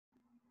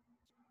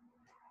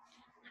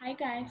Hi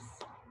guys.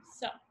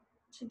 So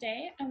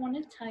today I want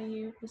to tell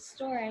you the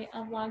story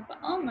of Lag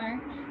BaOmer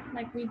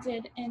like we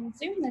did in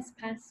Zoom this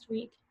past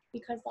week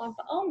because Lag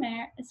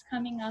BaOmer is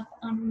coming up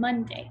on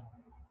Monday.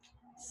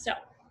 So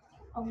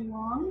a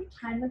long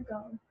time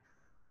ago,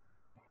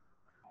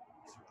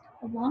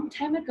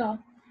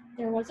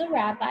 there was a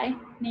rabbi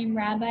named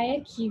Rabbi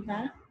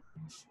Akiva.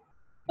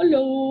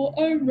 Hello,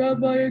 I'm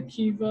Rabbi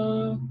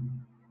Akiva.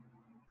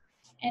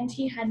 And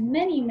he had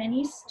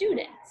many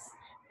students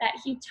that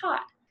he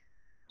taught.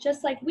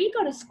 Just like we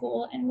go to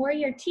school and we're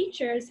your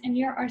teachers and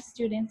you're our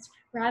students,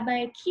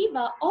 Rabbi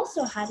Akiva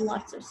also had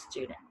lots of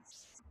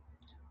students.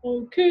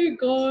 Okay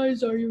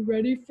guys, are you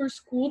ready for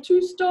school to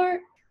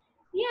start?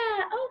 Yeah,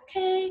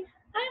 okay.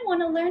 I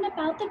want to learn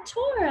about the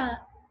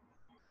Torah.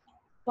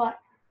 But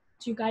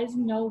do you guys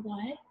know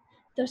what?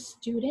 The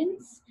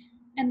students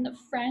and the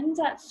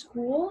friends at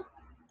school,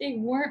 they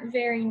weren't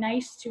very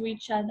nice to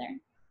each other.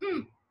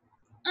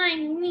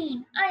 I'm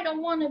mean. I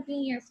don't want to be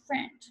your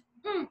friend.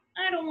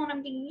 I don't want to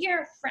be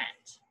your friend.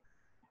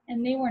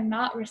 And they were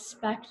not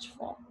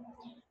respectful.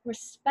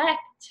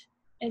 Respect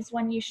is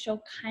when you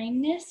show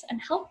kindness and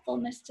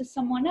helpfulness to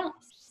someone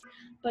else.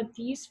 But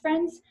these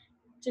friends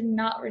did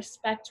not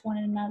respect one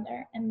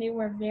another, and they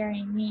were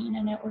very mean,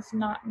 and it was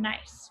not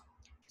nice.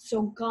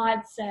 So God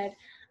said,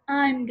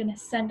 I'm going to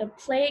send a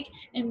plague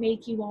and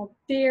make you all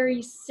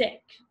very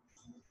sick.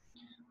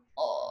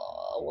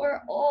 Oh,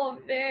 we're all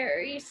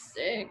very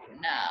sick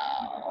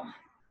now.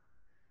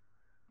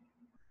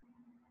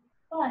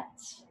 But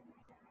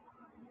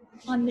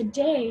on the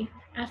day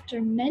after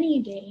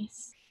many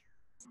days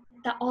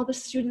that all the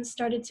students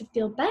started to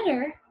feel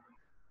better,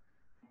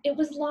 it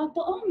was Lag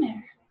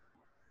BaOmer,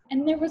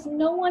 and there was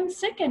no one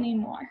sick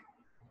anymore.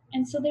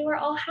 And so they were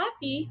all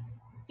happy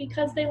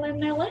because they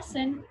learned their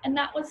lesson, and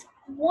that was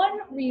one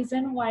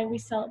reason why we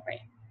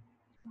celebrate.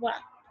 Well,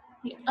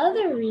 the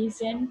other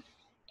reason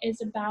is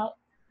about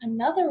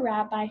another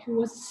rabbi who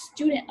was a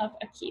student of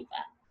Akiva,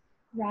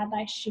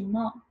 Rabbi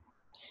Shimon.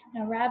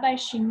 Now, Rabbi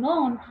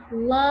Shimon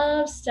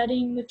loved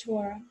studying the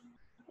Torah.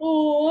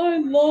 Oh, I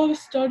love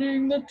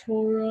studying the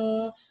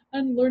Torah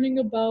and learning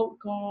about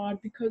God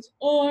because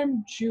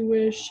I'm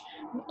Jewish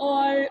and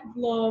I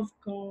love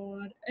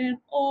God and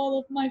all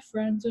of my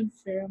friends and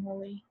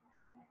family.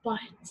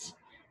 But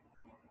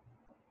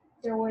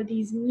there were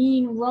these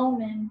mean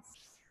Romans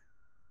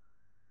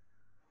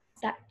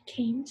that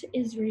came to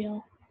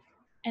Israel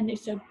and they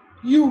said,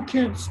 you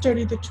can't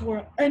study the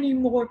Torah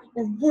anymore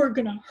or we're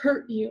gonna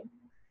hurt you.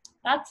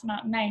 That's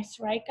not nice,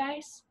 right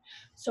guys?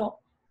 So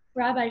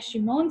Rabbi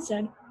Shimon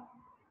said,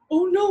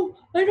 oh no,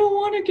 I don't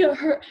want to get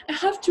hurt. I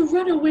have to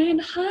run away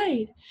and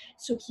hide.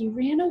 So he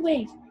ran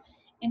away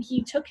and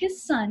he took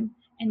his son,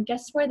 and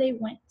guess where they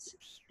went?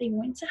 They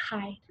went to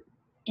hide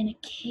in a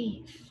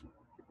cave.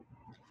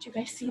 Do you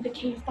guys see the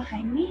cave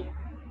behind me?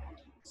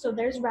 So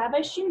there's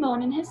Rabbi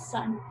Shimon and his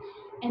son,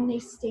 and they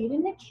stayed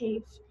in the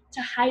cave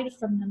to hide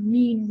from the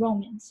mean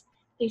Romans.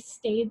 They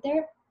stayed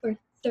there for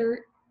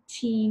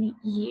 13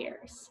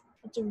 years.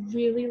 That's a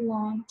really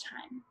long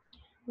time.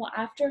 Well,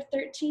 after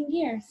 13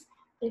 years,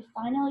 they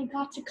finally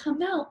got to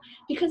come out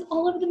because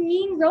all of the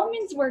mean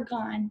Romans were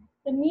gone.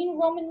 The mean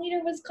Roman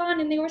leader was gone,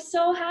 and they were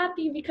so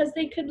happy because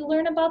they could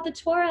learn about the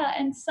Torah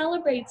and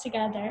celebrate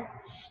together.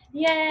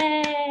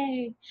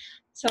 Yay!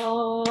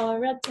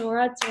 Torah,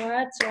 Torah,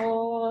 Torah,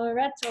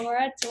 Torah,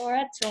 Torah,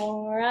 Torah,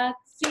 Torah,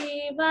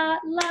 Tziva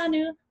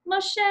Lanu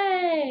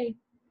Moshe.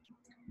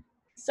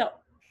 So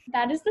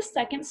that is the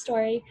second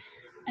story,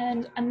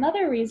 and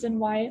another reason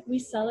why we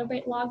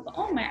celebrate Lag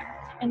BaOmer.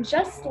 And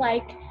just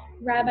like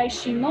Rabbi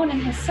Shimon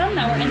and his son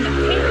that were in the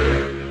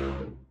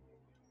cave,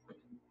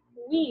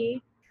 we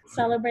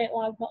celebrate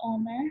Lag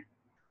BaOmer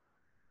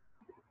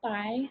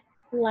by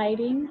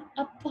lighting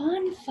a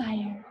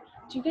bonfire.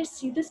 Do you guys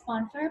see this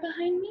bonfire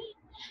behind me?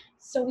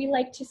 So we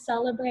like to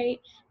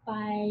celebrate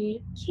by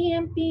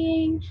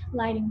camping,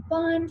 lighting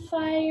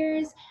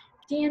bonfires,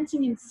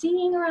 dancing and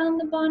singing around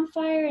the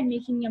bonfire and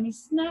making yummy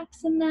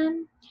snacks in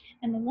them.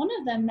 And one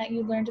of them that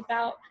you learned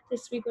about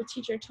this week with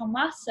teacher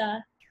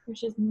Tomasa,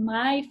 which is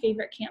my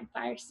favorite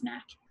campfire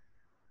snack,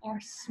 are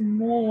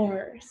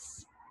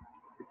s'mores.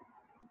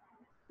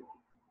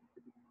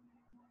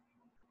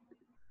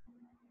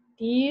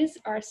 These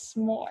are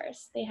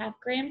s'mores. They have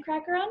graham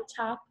cracker on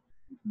top,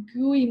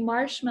 gooey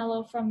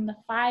marshmallow from the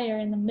fire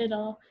in the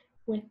middle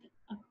with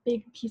a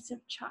big piece of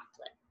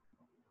chocolate.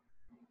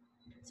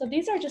 So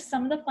these are just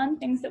some of the fun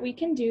things that we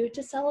can do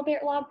to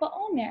celebrate Lag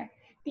BaOmer,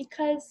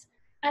 because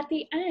at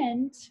the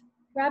end,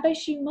 Rabbi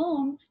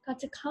Shimon got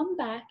to come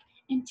back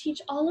and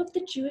teach all of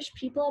the Jewish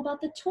people about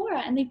the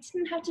Torah, and they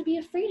didn't have to be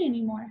afraid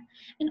anymore.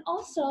 And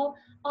also,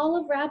 all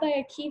of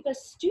Rabbi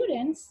Akiva's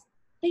students,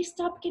 they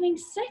stopped getting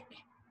sick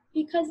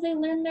because they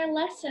learned their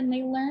lesson.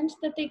 They learned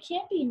that they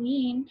can't be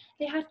mean.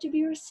 They have to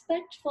be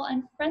respectful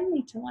and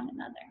friendly to one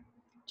another,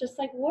 just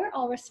like we're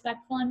all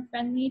respectful and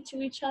friendly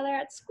to each other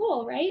at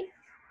school, right?